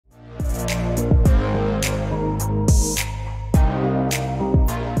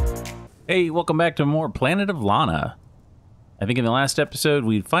Hey, welcome back to more Planet of Lana. I think in the last episode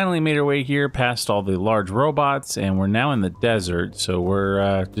we finally made our way here past all the large robots and we're now in the desert, so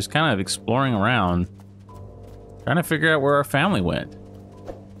we're just kind of exploring around, trying to figure out where our family went.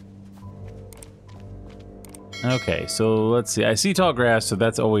 Okay, so let's see. I see tall grass, so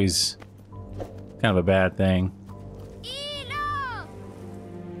that's always kind of a bad thing.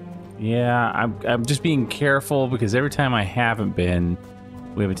 Yeah, I'm just being careful because every time I haven't been,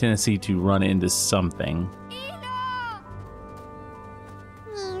 we have a tendency to run into something.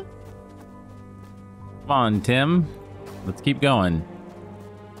 Come on, Tim. Let's keep going.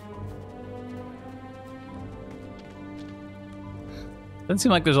 Doesn't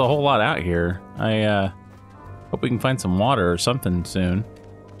seem like there's a whole lot out here. I hope we can find some water or something soon.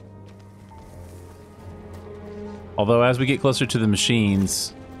 Although as we get closer to the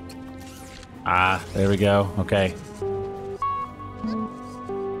machines... Ah, there we go. Okay.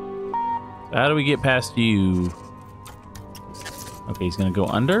 How do we get past you? Okay, he's gonna go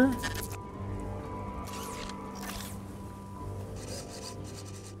under.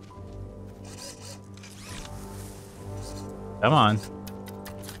 Come on.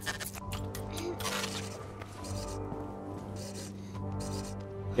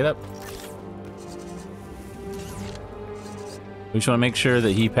 Get up. We just want to make sure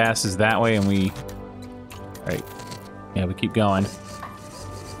that he passes that way and we... Alright. Yeah, we keep going.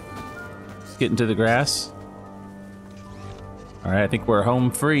 Get into the grass. Alright, I think we're home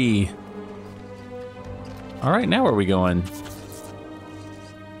free. Alright, now where are we going?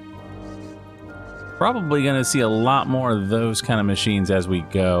 Probably gonna see a lot more of those kind of machines as we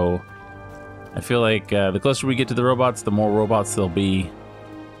go. I feel like the closer we get to the robots, the more robots there'll be.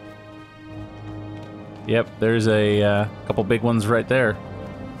 Yep, there's a couple big ones right there.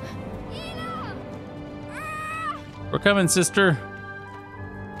 We're coming, sister.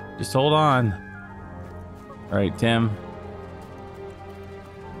 Just hold on. All right, Tim.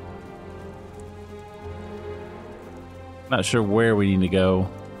 Not sure where we need to go,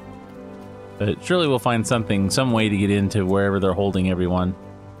 but surely we'll find something, some way to get into wherever they're holding everyone.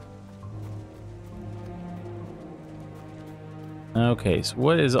 Okay, so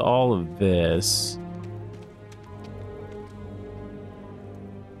what is all of this?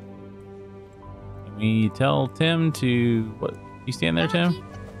 Can we tell Tim to... What? You stand there, Tim?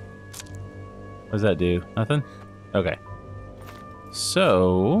 What does that do? Nothing? Okay.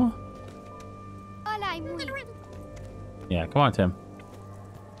 So... Yeah, come on, Tim.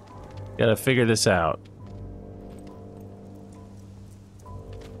 Gotta figure this out.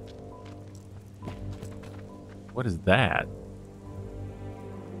 What is that?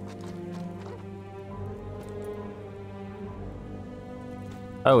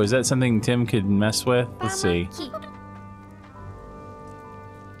 Oh, is that something Tim could mess with? Let's see.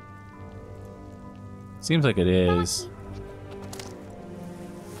 Seems like it is.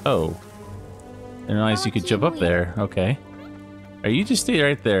 Oh. Didn't realize you could jump up there. Okay. Are you just stay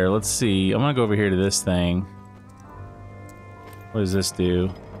right there? Let's see. I'm gonna go over here to this thing. What does this do?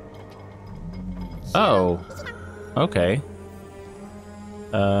 Oh. Okay.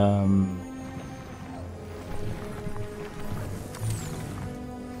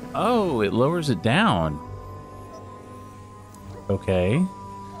 Oh, it lowers it down. Okay.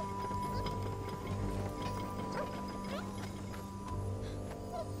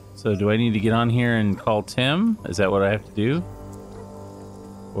 So do I need to get on here and call Tim? Is that what I have to do?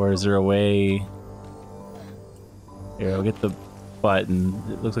 Or is there a way... Here, I'll get the button.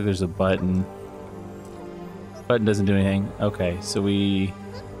 It looks like there's a button. Button doesn't do anything. Okay, so we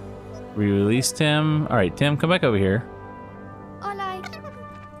release Tim. Alright, Tim, come back over here.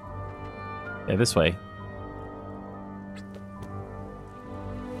 Yeah, this way.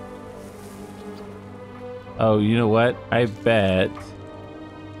 Oh, you know what? I bet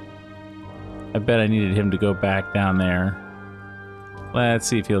I needed him to go back down there. Let's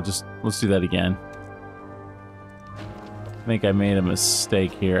see if he'll just... Let's do that again. I think I made a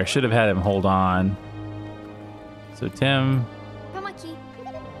mistake here. I should have had him hold on. So, Tim...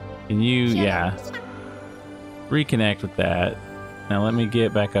 Can you... Yeah. Reconnect with that. Now let me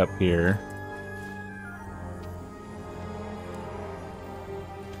get back up here.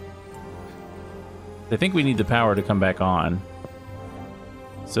 I think we need the power to come back on.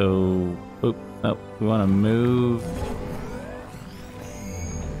 So... Oop, oh, we want to move...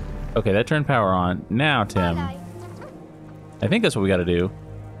 Okay, that turned power on. Now, Tim. I think that's what we gotta do.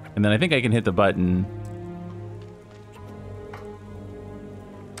 And then I think I can hit the button.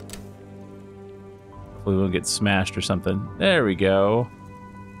 Hopefully we won't get smashed or something. There we go.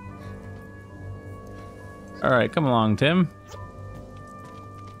 Alright, come along, Tim.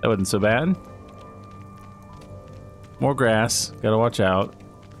 That wasn't so bad. More grass. Gotta watch out.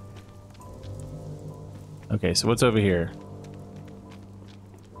 Okay, so what's over here?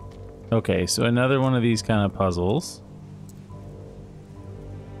 Okay, so another one of these kind of puzzles.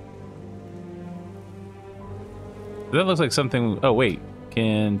 That looks like something... Oh, wait.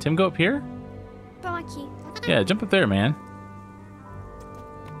 Can Tim go up here? Yeah, jump up there, man.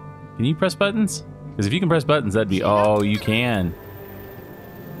 Can you press buttons? Because if you can press buttons, that'd be... Oh, you can.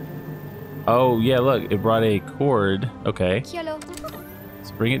 Oh, yeah, look. It brought a cord. Okay.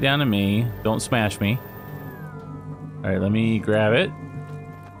 Let's bring it down to me. Don't smash me. All right, let me grab it.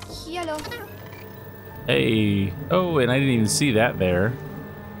 Hey. Oh, and I didn't even see that there.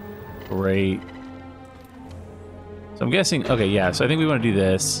 Great. So I'm guessing... Okay, yeah, so I think we want to do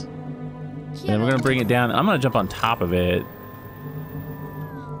this. And then we're going to bring it down. I'm going to jump on top of it.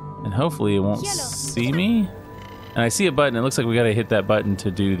 And hopefully it won't see me. And I see a button. It looks like we got to hit that button to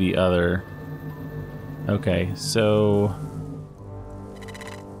do the other. Okay, so...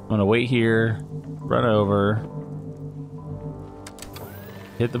 I'm going to wait here. Run over.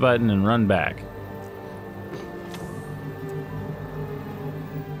 Hit the button and run back.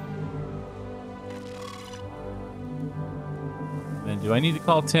 And do I need to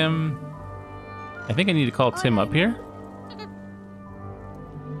call Tim? I think I need to call Tim up here.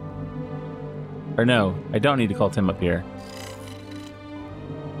 Or no, I don't need to call Tim up here.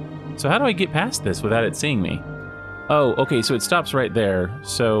 So how do I get past this without it seeing me? Oh, okay, so it stops right there.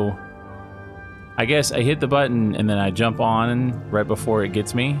 So I guess I hit the button and then I jump on right before it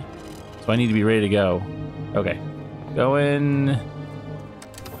gets me. So I need to be ready to go. Okay. Go in.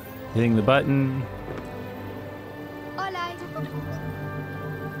 Hitting the button.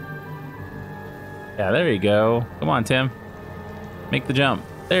 Yeah, there you go. Come on, Tim. Make the jump.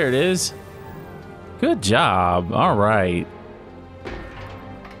 There it is. Good job. All right.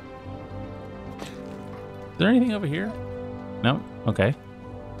 Is there anything over here? No? Okay.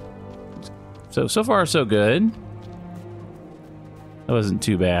 So far, so good. That wasn't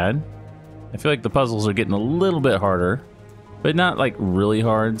too bad. I feel like the puzzles are getting a little bit harder, but not like really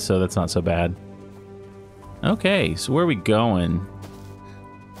hard, so that's not so bad. Okay, so where are we going?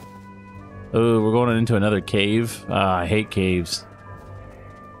 Oh, we're going into another cave. I hate caves.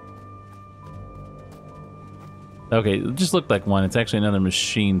 Okay, it just looked like one. It's actually another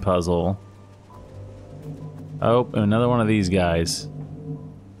machine puzzle. Oh, another one of these guys.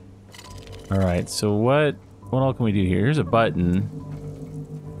 All right, so what all can we do here? Here's a button.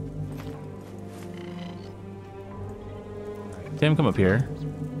 Tim, come up here.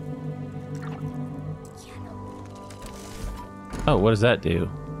 Oh, what does that do?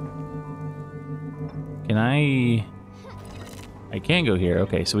 Can I can go here.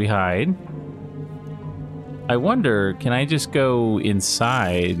 Okay, so we hide. I wonder, can I just go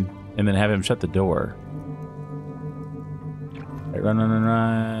inside and then have him shut the door? All right, run, run, run,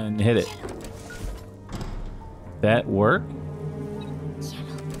 run. Hit it. That work?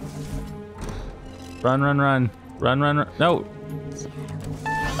 Run, run, run. Run, run, run. No.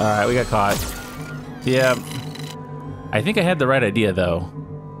 All right, we got caught. Yeah. I think I had the right idea, though.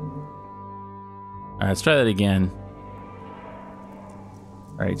 All right, let's try that again.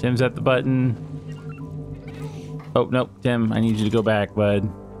 All right, Tim's at the button. Oh, nope, Tim, I need you to go back,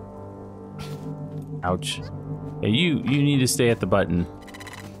 bud. Ouch. Yeah, you need to stay at the button.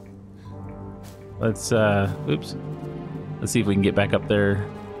 Let's, oops. Let's see if we can get back up there.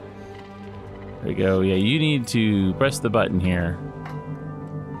 There we go. Yeah, you need to press the button here.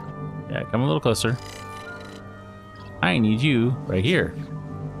 Yeah, come a little closer. I need you right here.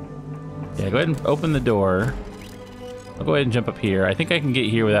 Yeah, go ahead and open the door. I'll go ahead and jump up here. I think I can get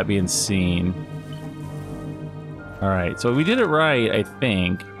here without being seen. All right, so we did it right, I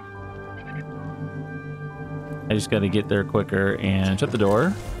think. I just gotta get there quicker and shut the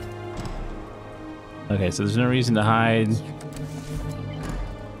door. Okay, so there's no reason to hide.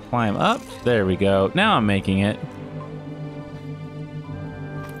 Climb up. There we go. Now I'm making it.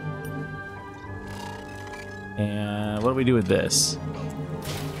 And what do we do with this?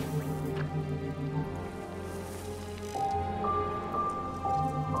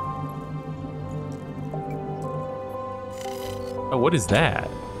 Oh, what is that?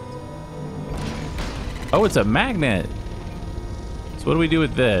 Oh, it's a magnet. So what do we do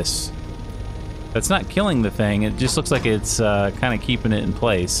with this? That's not killing the thing. It just looks like it's kind of keeping it in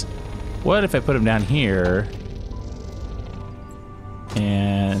place. What if I put him down here?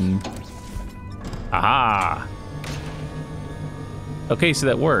 And... Aha! Okay, so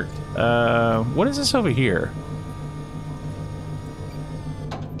that worked. What is this over here?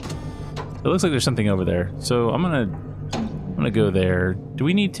 It looks like there's something over there. So I'm gonna gonna go there. Do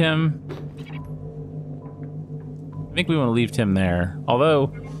we need Tim? I think we want to leave Tim there. Although,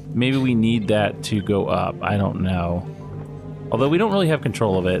 maybe we need that to go up. I don't know. Although we don't really have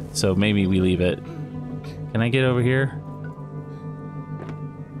control of it, so maybe we leave it. Can I get over here?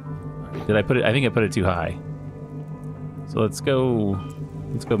 Did I put it? I think I put it too high. So let's go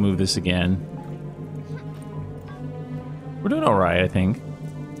move this again. We're doing all right, I think.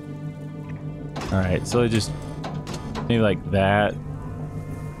 All right, so just maybe like that.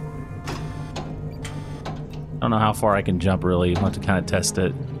 I don't know how far I can jump really. I'll have to kind of test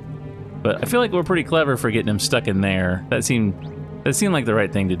it. But I feel like we're pretty clever for getting him stuck in there. That seemed like the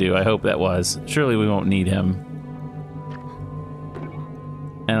right thing to do. I hope that was. Surely we won't need him.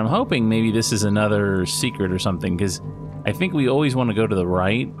 And I'm hoping maybe this is another secret or something, because I think we always want to go to the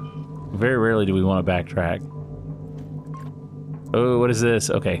right. Very rarely do we want to backtrack. Oh, what is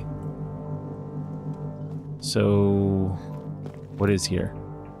this? Okay. So, what is here?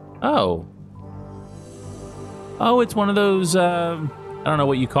 Oh. Oh, it's one of those, I don't know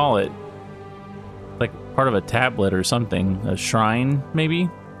what you call it. Like part of a tablet or something. A shrine, maybe?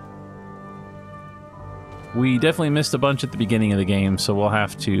 We definitely missed a bunch at the beginning of the game, so we'll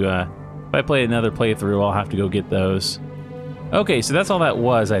have to, if I play another playthrough, I'll have to go get those. Okay, so that's all that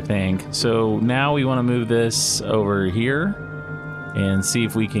was, I think. So now we want to move this over here and see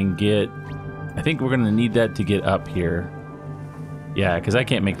if we can get... I think we're going to need that to get up here. Yeah, because I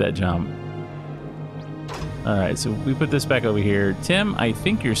can't make that jump. Alright, so we put this back over here. Tim, I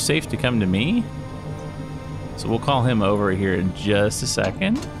think you're safe to come to me. So we'll call him over here in just a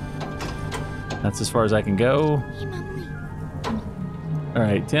second. That's as far as I can go.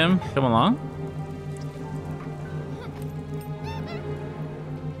 Alright, Tim, come along.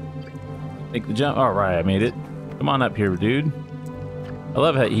 Make the jump. Alright, I made it. Come on up here, dude. I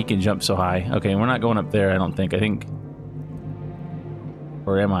love how he can jump so high. Okay, we're not going up there, I don't think. I think...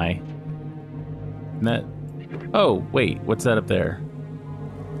 Or am I? That... Oh, wait. What's that up there?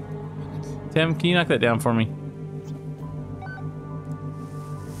 Tim, can you knock that down for me?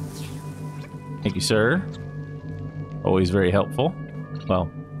 Thank you, sir. Always very helpful. Well,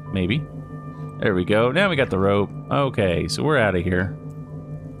 maybe. There we go. Now we got the rope. Okay, so we're out of here.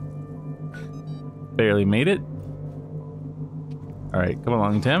 Barely made it. Alright, come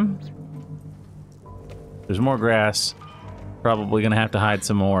along, Tim. There's more grass. Probably gonna have to hide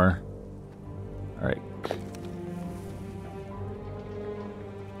some more. Alright.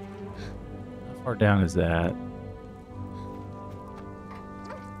 How far down is that?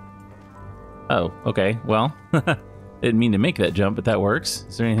 Oh, okay. Well, didn't mean to make that jump, but that works.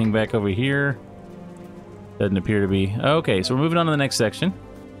 Is there anything back over here? Doesn't appear to be. Okay, so we're moving on to the next section.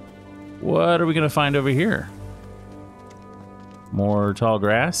 What are we going to find over here? More tall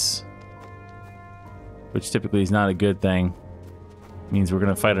grass, which typically is not a good thing. It means we're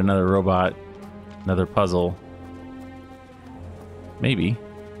going to fight another robot, another puzzle. Maybe.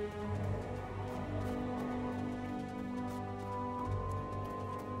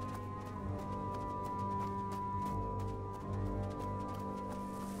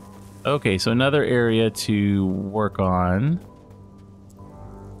 Okay, so another area to work on.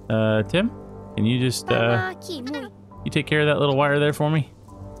 Tim, can you just, you take care of that little wire there for me?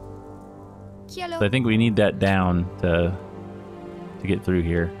 So I think we need that down to get through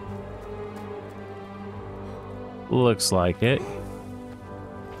here. Looks like it.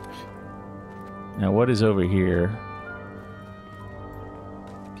 Now, what is over here?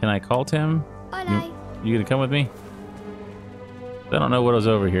 Can I call Tim? You gonna come with me? I don't know what was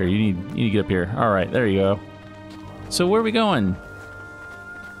over here. You need to get up here. All right, there you go. So where are we going?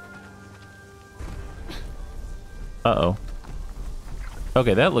 Uh-oh.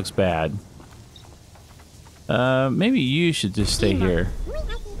 Okay, that looks bad. Maybe you should just stay here.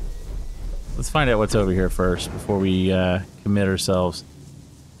 Let's find out what's over here first before we commit ourselves.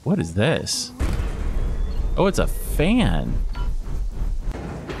 What is this? Oh, it's a fan.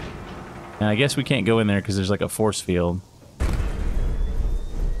 And I guess we can't go in there because there's like a force field.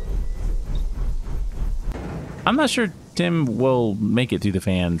 I'm not sure Tim will make it through the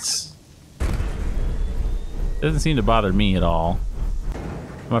fans. Doesn't seem to bother me at all.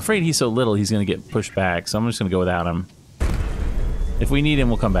 I'm afraid he's so little he's going to get pushed back, so I'm just going to go without him. If we need him,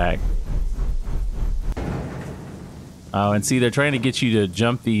 we'll come back. Oh, and see, they're trying to get you to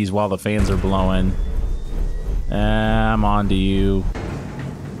jump these while the fans are blowing. I'm on to you.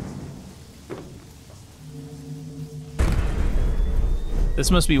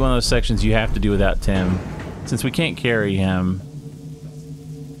 This must be one of those sections you have to do without Tim, since we can't carry him.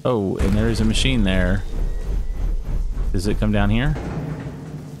 Oh, and there is a machine there. Does it come down here?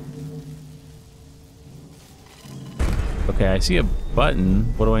 Okay, Okay, I see a button.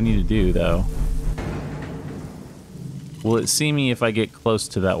 What do I need to do, though? Will it see me if I get close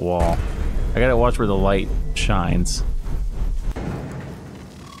to that wall? I gotta watch where the light shines.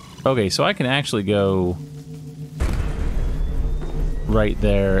 Okay, so I can actually go right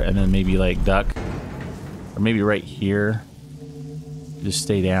there and then maybe like duck. Or maybe right here. Just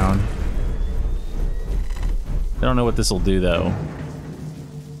stay down. I don't know what this will do though.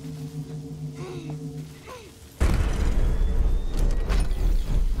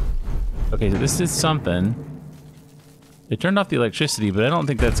 Okay, so this is something. It turned off the electricity, but I don't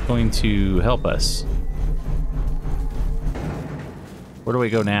think that's going to help us. Where do we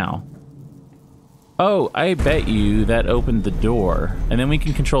go now? Oh, I bet you that opened the door. And then we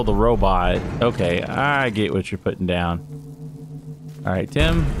can control the robot. Okay, I get what you're putting down. Alright,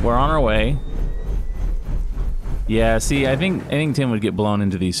 Tim, we're on our way. Yeah, see, I think Tim would get blown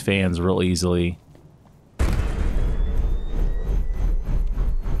into these fans real easily.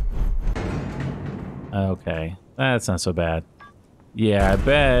 Okay, that's not so bad. Yeah, I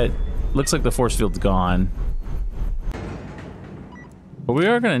bet. Looks like the force field's gone. But we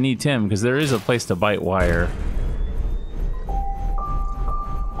are going to need Tim because there is a place to bite wire.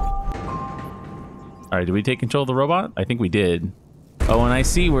 Alright, did we take control of the robot? I think we did. Oh, and I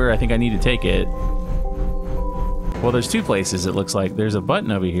see where I think I need to take it. Well, there's two places it looks like. There's a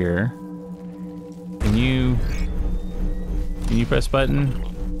button over here. Can you press button?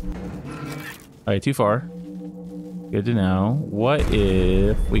 Alright, too far. Good to know. What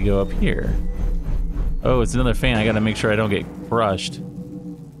if we go up here? Oh, it's another fan. I gotta make sure I don't get crushed.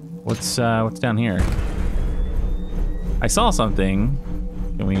 What's down here? I saw something.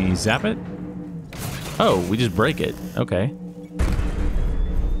 Can we zap it? Oh, we just break it. Okay.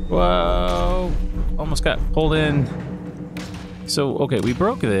 Whoa. Almost got pulled in. So, okay, we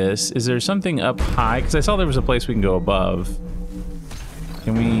broke this. Is there something up high? Because I saw there was a place we can go above.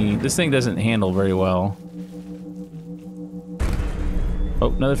 Can we... This thing doesn't handle very well.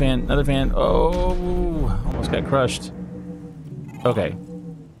 Oh, another fan, another fan. Oh, almost got crushed. Okay.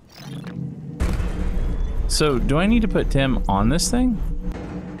 So, do I need to put Tim on this thing?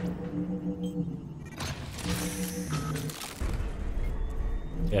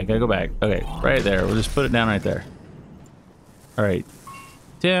 Yeah, I gotta go back. Okay, right there. We'll just put it down right there. Alright.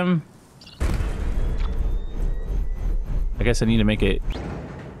 Tim. I guess I need to make it...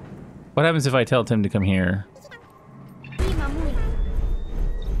 What happens if I tell Tim to come here?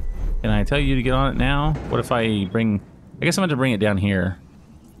 Can I tell you to get on it now? What if I bring... I guess I'm going to bring it down here.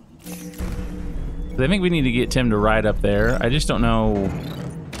 I think we need to get Tim to ride up there. I just don't know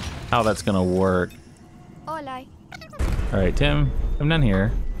how that's going to work. Alright, Tim, come down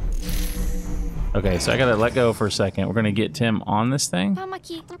here. Okay, so I got to let go for a second. We're going to get Tim on this thing.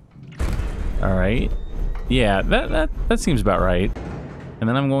 Alright. Yeah, that seems about right. And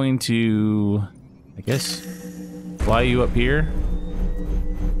then I'm going to, I guess, fly you up here.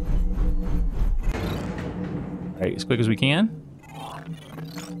 Alright, as quick as we can.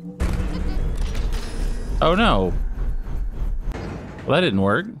 Oh no! Well, that didn't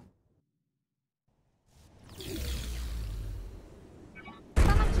work.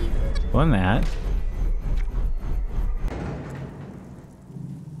 On that.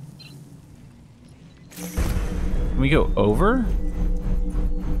 Can we go over?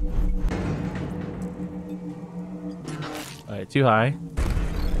 Alright, too high.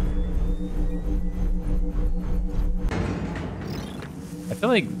 I feel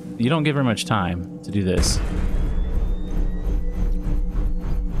like you don't give her much time to do this.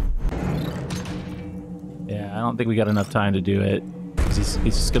 Yeah, I don't think we got enough time to do it. He's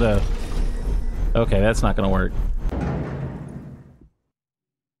just gonna... Okay, that's not gonna work.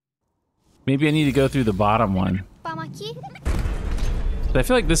 Maybe I need to go through the bottom one. But I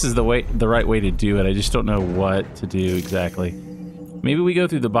feel like this is the right way to do it. I just don't know what to do exactly. Maybe we go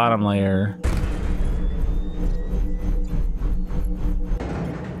through the bottom layer.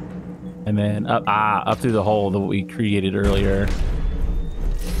 And then up through the hole that we created earlier.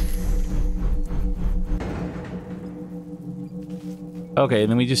 Okay,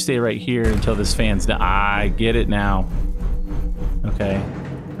 and then we just stay right here until this fan's done. I get it now. Okay.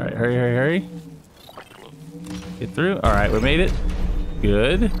 All right, hurry, hurry, hurry. Get through. All right, we made it.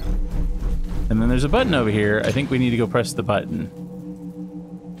 Good. And then there's a button over here. I think we need to go press the button.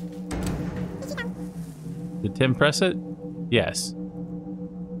 Did Tim press it? Yes.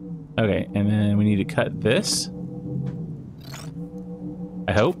 Okay, and then we need to cut this.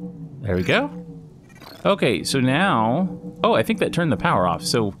 I hope. There we go. Okay, so now... Oh, I think that turned the power off.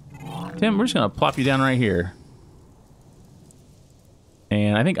 So, Tim, we're just going to plop you down right here.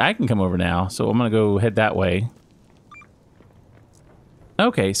 And I think I can come over now, so I'm going to go head that way.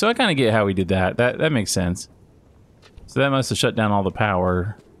 Okay, so I kind of get how we did that. That makes sense. So that must have shut down all the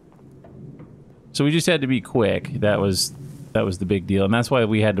power. So we just had to be quick. That was the big deal, and that's why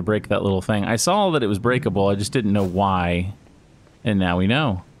we had to break that little thing. I saw that it was breakable. I just didn't know why, and now we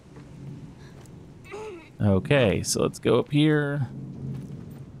know. Okay, so let's go up here.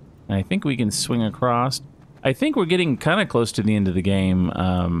 And I think we can swing across. I think we're getting kind of close to the end of the game.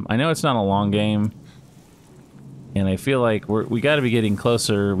 I know it's not a long game, and I feel like we got to be getting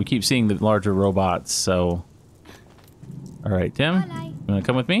closer. We keep seeing the larger robots, so... All right, Tim, you want to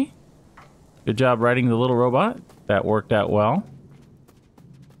come with me? Good job riding the little robot. That worked out well.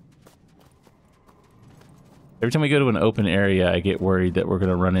 Every time we go to an open area, I get worried that we're going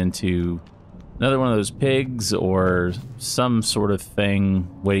to run into another one of those pigs or some sort of thing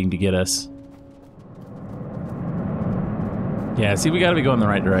waiting to get us. Yeah, see, we got to be going the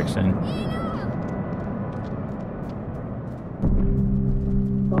right direction.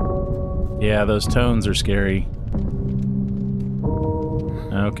 Yeah, those tones are scary.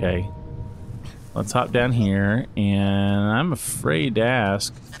 Okay. Let's hop down here, and I'm afraid to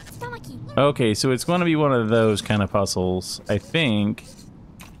ask. Okay, so it's going to be one of those kind of puzzles, I think.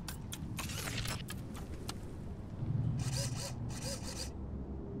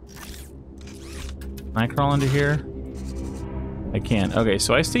 Can I crawl into here? I can't. Okay,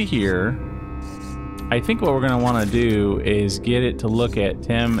 so I stay here. I think what we're going to want to do is get it to look at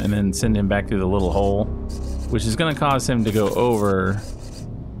Tim and then send him back through the little hole, which is going to cause him to go over.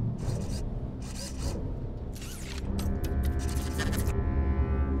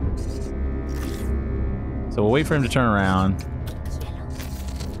 So we'll wait for him to turn around.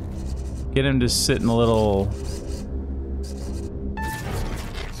 Get him to sit in the little...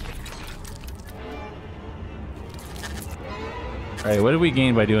 Alright, what did we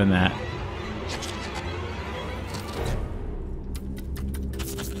gain by doing that?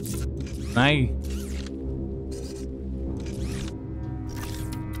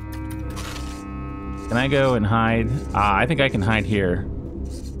 Can I go and hide? I think I can hide here.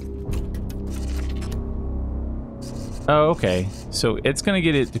 Oh, okay. So it's gonna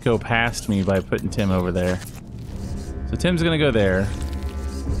get it to go past me by putting Tim over there. So Tim's gonna go there.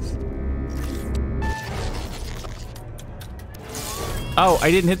 Oh,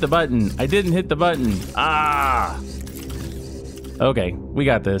 I didn't hit the button. I didn't hit the button. Ah! Okay, we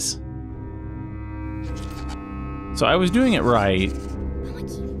got this. So I was doing it right.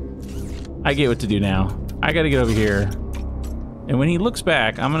 I get what to do now. I gotta get over here. And when he looks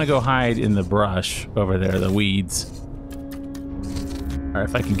back, I'm gonna go hide in the brush over there, the weeds. Alright,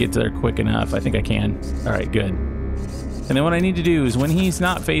 if I can get there quick enough, I think I can. Alright, good. And then what I need to do is when he's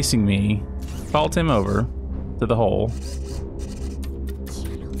not facing me, call Tim over to the hole.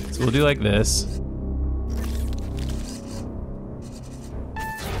 So we'll do like this.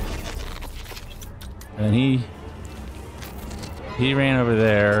 And he ran over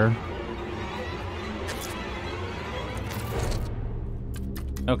there.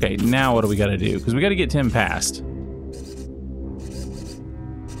 Okay, now what do we gotta do? Because we gotta get Tim past.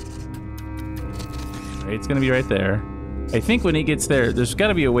 Right, it's gonna be right there. I think when he gets there, there's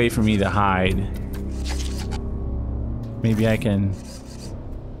gotta be a way for me to hide. Maybe I can...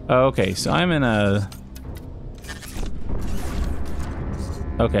 Oh, okay, so I'm in a...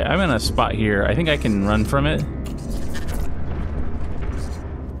 Okay, I'm in a spot here. I think I can run from it.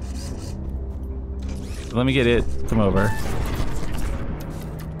 Let me get it. Come over.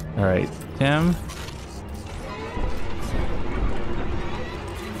 Alright, Tim.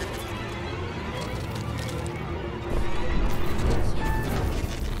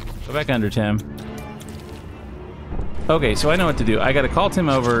 Go back under, Tim. Okay, so I know what to do. I gotta call Tim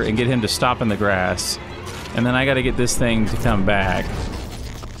over and get him to stop in the grass. And then I gotta get this thing to come back.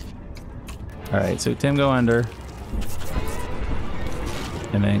 Alright, so Tim, go under.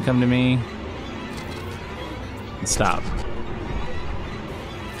 And then come to me. And stop.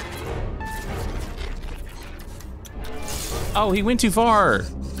 Oh, he went too far.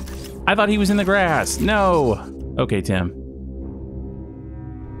 I thought he was in the grass. No. Okay, Tim.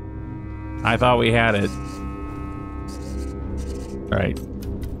 I thought we had it. All right.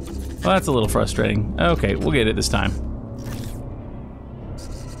 Well, that's a little frustrating. Okay, we'll get it this time.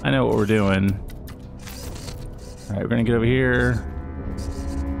 I know what we're doing. All right, we're gonna get over here.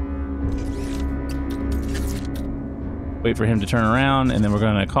 Wait for him to turn around, and then we're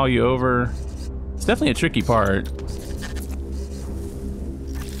gonna call you over. It's definitely a tricky part.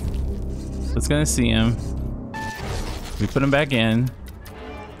 It's gonna see him. We put him back in.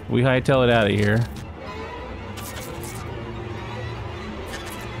 We hightail it out of here.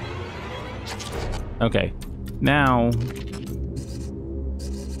 Okay. Now,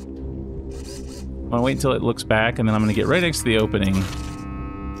 I'm gonna wait until it looks back, and then I'm gonna get right next to the opening.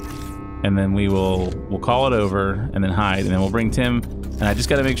 And then we'll call it over, and then hide, and then we'll bring Tim, and I just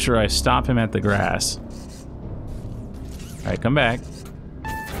gotta make sure I stop him at the grass. Alright, come back.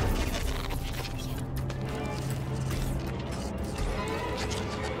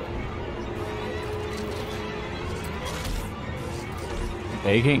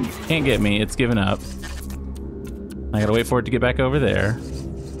 Okay, he can't get me. It's given up. I gotta wait for it to get back over there.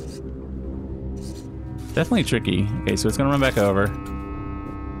 Definitely tricky. Okay, so it's gonna run back over.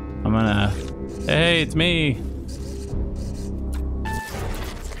 I'm gonna... Hey, it's me!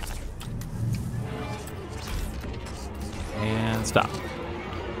 And stop.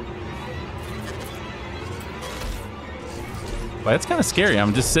 Well, that's kind of scary.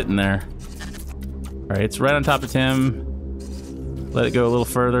 I'm just sitting there. Alright, it's right on top of Tim. Let it go a little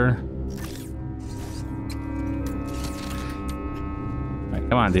further. Alright,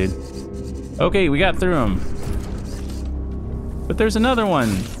 come on, dude. Okay, we got through him. But there's another one.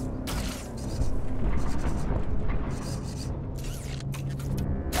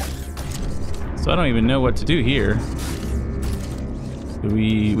 So I don't even know what to do here.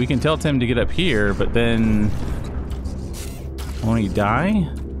 We can tell Tim to get up here, but then... Won't he die?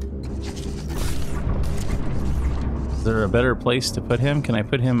 Is there a better place to put him? Can I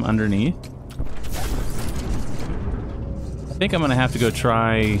put him underneath? I think I'm gonna have to go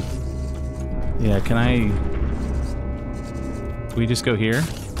try... Yeah, can we just go here?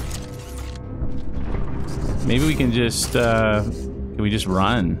 Maybe we can just, can we just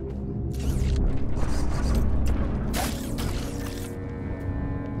run?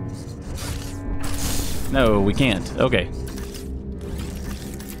 No, we can't. Okay.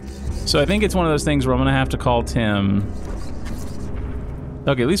 So I think it's one of those things where I'm gonna have to call Tim.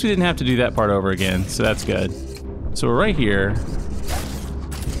 Okay, at least we didn't have to do that part over again, so that's good. So we're right here.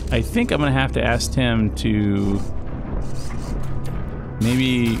 I think I'm gonna have to ask Tim to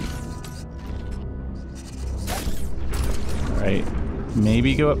maybe... Alright,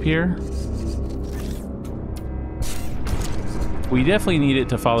 maybe go up here? We definitely need it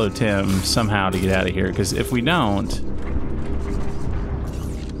to follow Tim somehow to get out of here, because if we don't...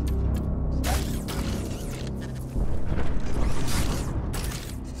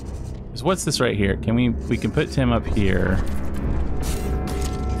 What's this right here? Can we can put Tim up here.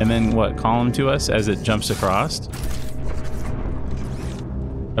 And then what, call him to us as it jumps across?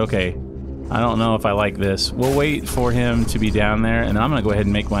 Okay, I don't know if I like this. We'll wait for him to be down there, and then I'm gonna go ahead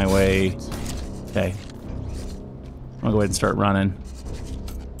and make my way. Okay. I'm gonna go ahead and start running.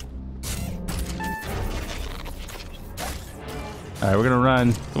 Alright, we're gonna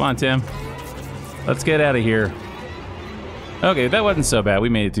run. Come on, Tim. Let's get out of here. Okay, that wasn't so bad. We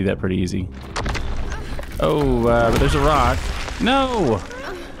made it through that pretty easy. Oh, but there's a rock. No!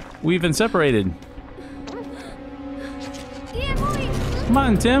 We've been separated. Come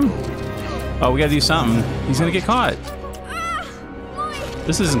on, Tim. Oh, we gotta do something. He's gonna get caught.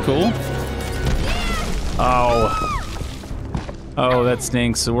 This isn't cool. Oh. Oh, that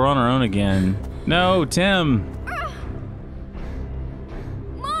stinks. So we're on our own again. No, Tim.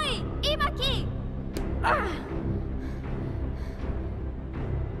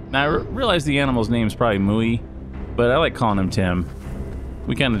 Now, I realize the animal's name is probably Mui, but I like calling him Tim.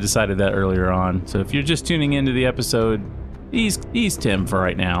 We kind of decided that earlier on. So if you're just tuning into the episode, he's Tim for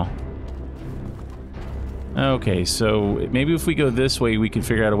right now. Okay, so maybe if we go this way, we can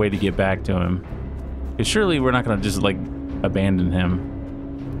figure out a way to get back to him. Because surely we're not going to just, like, abandon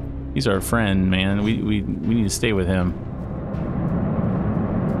him. He's our friend, man. We need to stay with him.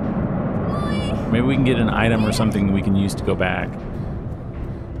 Maybe we can get an item or something we can use to go back.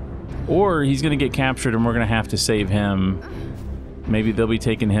 Or he's going to get captured and we're going to have to save him. Maybe they'll be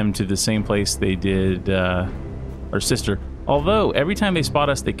taking him to the same place they did our sister. Although, every time they spot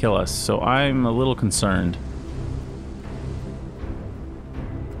us, they kill us. So I'm a little concerned.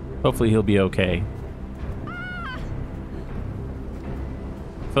 Hopefully he'll be okay. I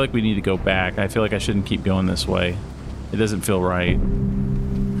feel like we need to go back. I feel like I shouldn't keep going this way. It doesn't feel right.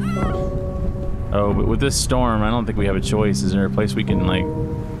 Oh, but with this storm, I don't think we have a choice. Is there a place we can, like...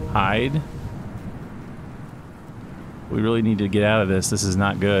 hide? We really need to get out of this. This is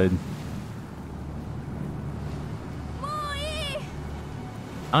not good.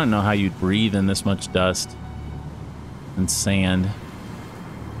 I don't know how you'd breathe in this much dust and sand.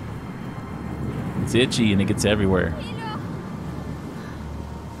 It's itchy and it gets everywhere. I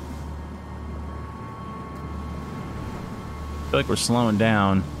feel like we're slowing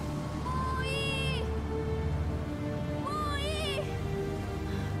down.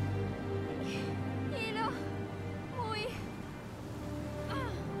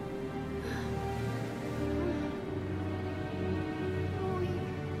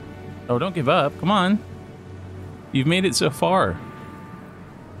 Oh, don't give up. Come on. You've made it so far.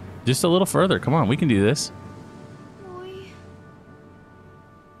 Just a little further. Come on, we can do this.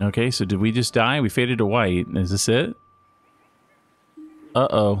 Okay, so did we just die? We faded to white. Is this it?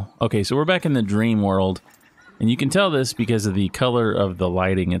 Uh-oh. Okay, so we're back in the dream world. And you can tell this because of the color of the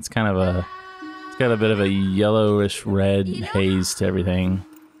lighting. It's kind of a... It's got a bit of a yellowish red haze to everything.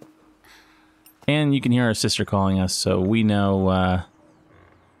 And you can hear our sister calling us, so we know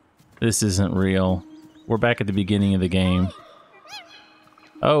this isn't real. We're back at the beginning of the game.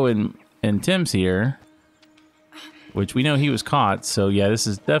 Oh, and Tim's here. Which we know he was caught, so yeah, this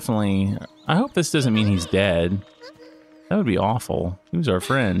is definitely... I hope this doesn't mean he's dead. That would be awful. He was our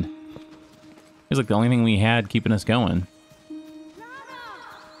friend. He was like the only thing we had keeping us going.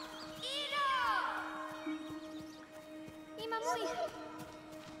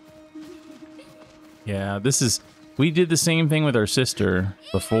 Yeah, this is... We did the same thing with our sister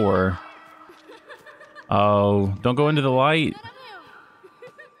before. Oh, don't go into the light.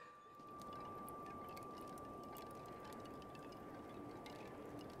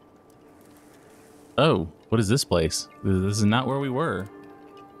 Oh, what is this place? This is not where we were.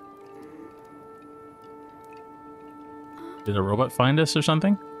 Did a robot find us or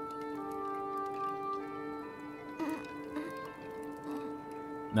something?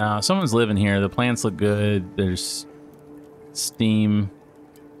 No, someone's living here. The plants look good. There's steam.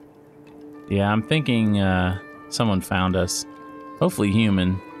 Yeah, I'm thinking someone found us. Hopefully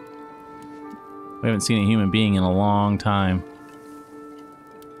human. We haven't seen a human being in a long time.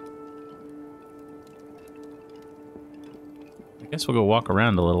 I guess we'll go walk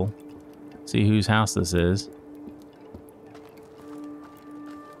around a little. See whose house this is.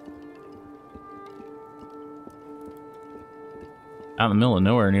 Out in the middle of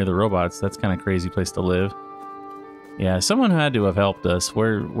nowhere near the robots. That's kind of crazy place to live. Yeah, someone had to have helped us.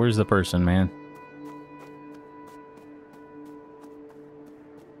 Where's the person, man?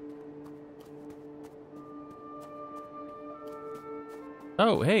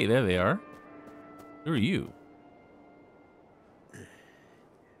 Oh, hey, there they are. Who are you?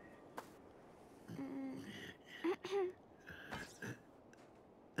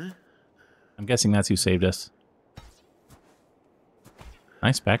 I'm guessing that's who saved us.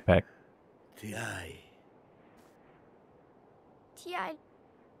 Nice backpack. Tiai.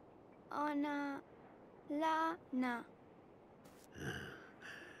 Ona Lana.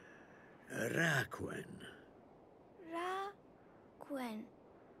 Rakwen.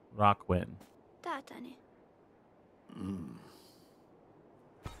 Rockwin. Tatane.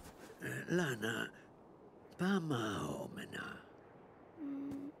 Lana. Pamaomena.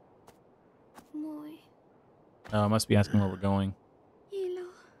 Muy. Oh, I must be asking where we're going.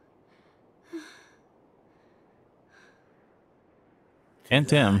 And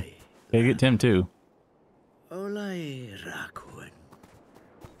Tim. Gotta get Tim too.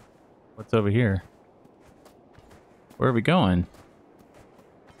 What's over here? Where are we going?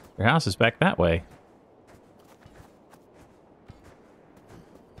 Your house is back that way.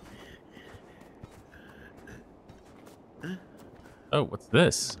 Oh, what's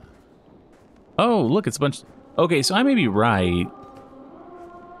this? Oh, look, it's a bunch... Okay, so I may be right.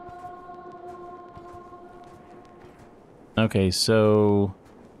 Okay, so...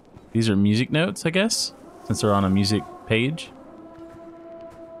 These are music notes, I guess? Since they're on a music page.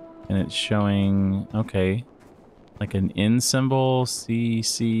 And it's showing... Okay. Like an N symbol. C,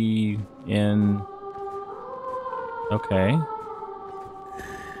 C, N... Okay. Are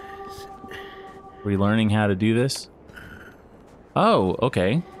we learning how to do this? Oh,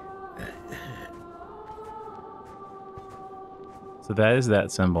 okay. So that is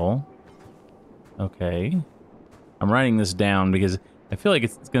that symbol. Okay. I'm writing this down because I feel like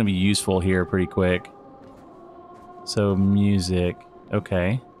it's going to be useful here pretty quick. So, music.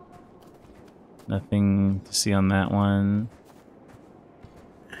 Okay. Nothing to see on that one.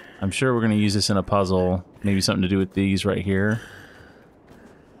 I'm sure we're going to use this in a puzzle. Maybe something to do with these right here.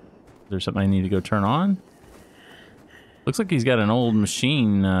 Is there something I need to go turn on? Looks like he's got an old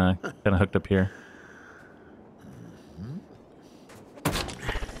machine kind of hooked up here.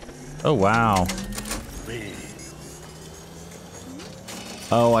 Oh, wow.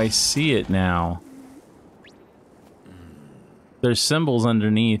 Oh, I see it now. There's symbols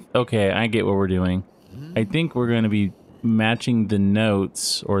underneath. Okay, I get what we're doing. I think we're going to be matching the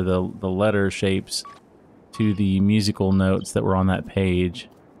notes or the letter shapes to the musical notes that were on that page.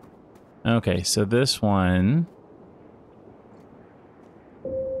 Okay, so this one...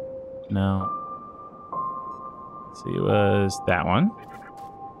 No. Let's see, it was that one.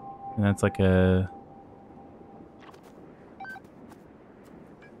 And that's like a...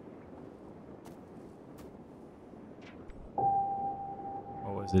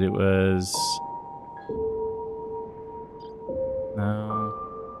 was it? It was... No,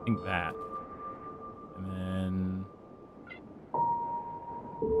 I think that. And then...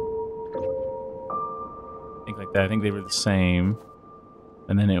 I think like that. I think they were the same.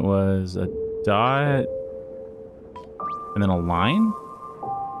 And then it was a dot... And then a line?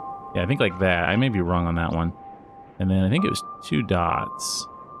 Yeah, I think like that. I may be wrong on that one. And then I think it was 2 dots.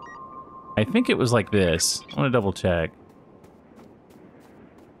 I think it was like this. I want to double check.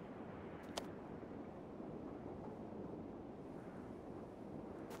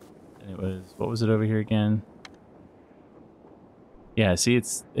 And it was, what was it over here again? Yeah, see,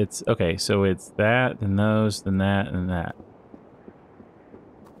 it's okay, so it's that, then those, then that, and that.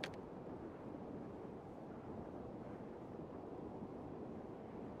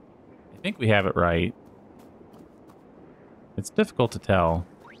 I think we have it right. It's difficult to tell.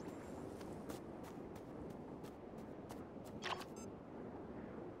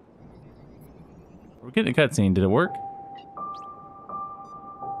 We're getting a cutscene. Did it work?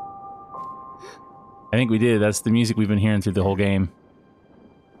 I think we did. That's the music we've been hearing through the whole game.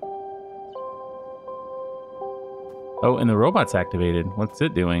 Oh, and the robot's activated. What's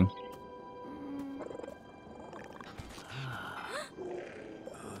it doing?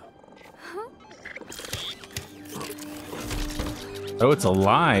 Oh, it's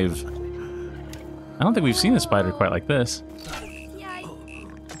alive. I don't think we've seen a spider quite like this.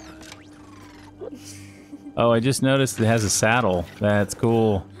 Oh, I just noticed it has a saddle. That's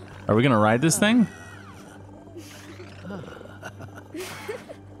cool. Are we gonna ride this thing?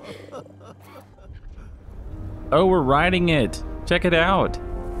 Oh, we're riding it. Check it out.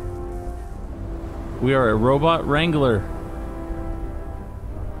 We are a robot wrangler.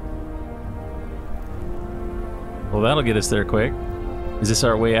 Well, that'll get us there quick. Is this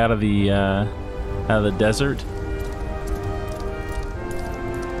our way out of the desert?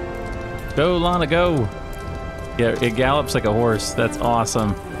 Go, Lana, go! Yeah, it gallops like a horse. That's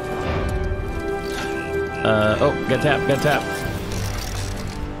awesome. Oh, got tap.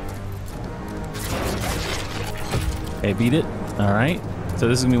 Okay, beat it. All right. So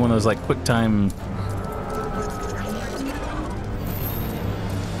this is gonna be one of those like quick time.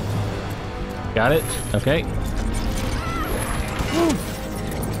 Got it. Okay. Woo.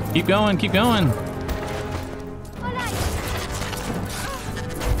 Keep going.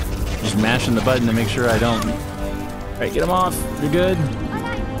 Just mashing the button to make sure I don't. All right, get him off. You're good.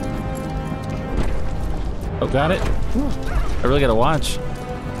 Oh, got it. I really gotta watch.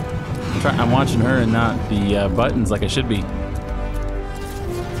 I'm watching her and not the buttons like I should be.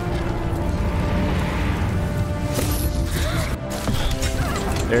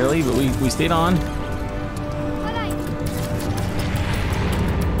 Barely, but we stayed on.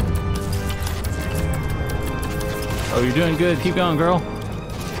 Oh, you're doing good. Keep going, girl.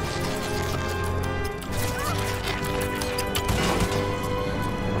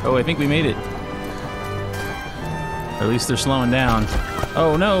 Oh, I think we made it. Or at least they're slowing down.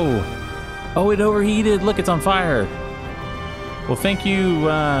 Oh, no. Oh, it overheated. Look, it's on fire. Well, thank you,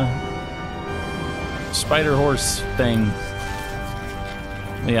 spider horse thing.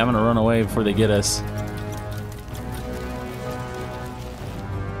 Yeah, I'm gonna run away before they get us.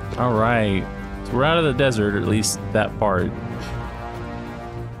 All right. So we're out of the desert, or at least that part.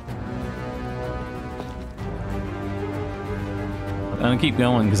 I'm gonna keep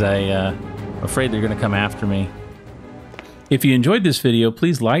going because I'm afraid they're gonna come after me. If you enjoyed this video,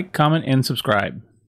 please like, comment, and subscribe.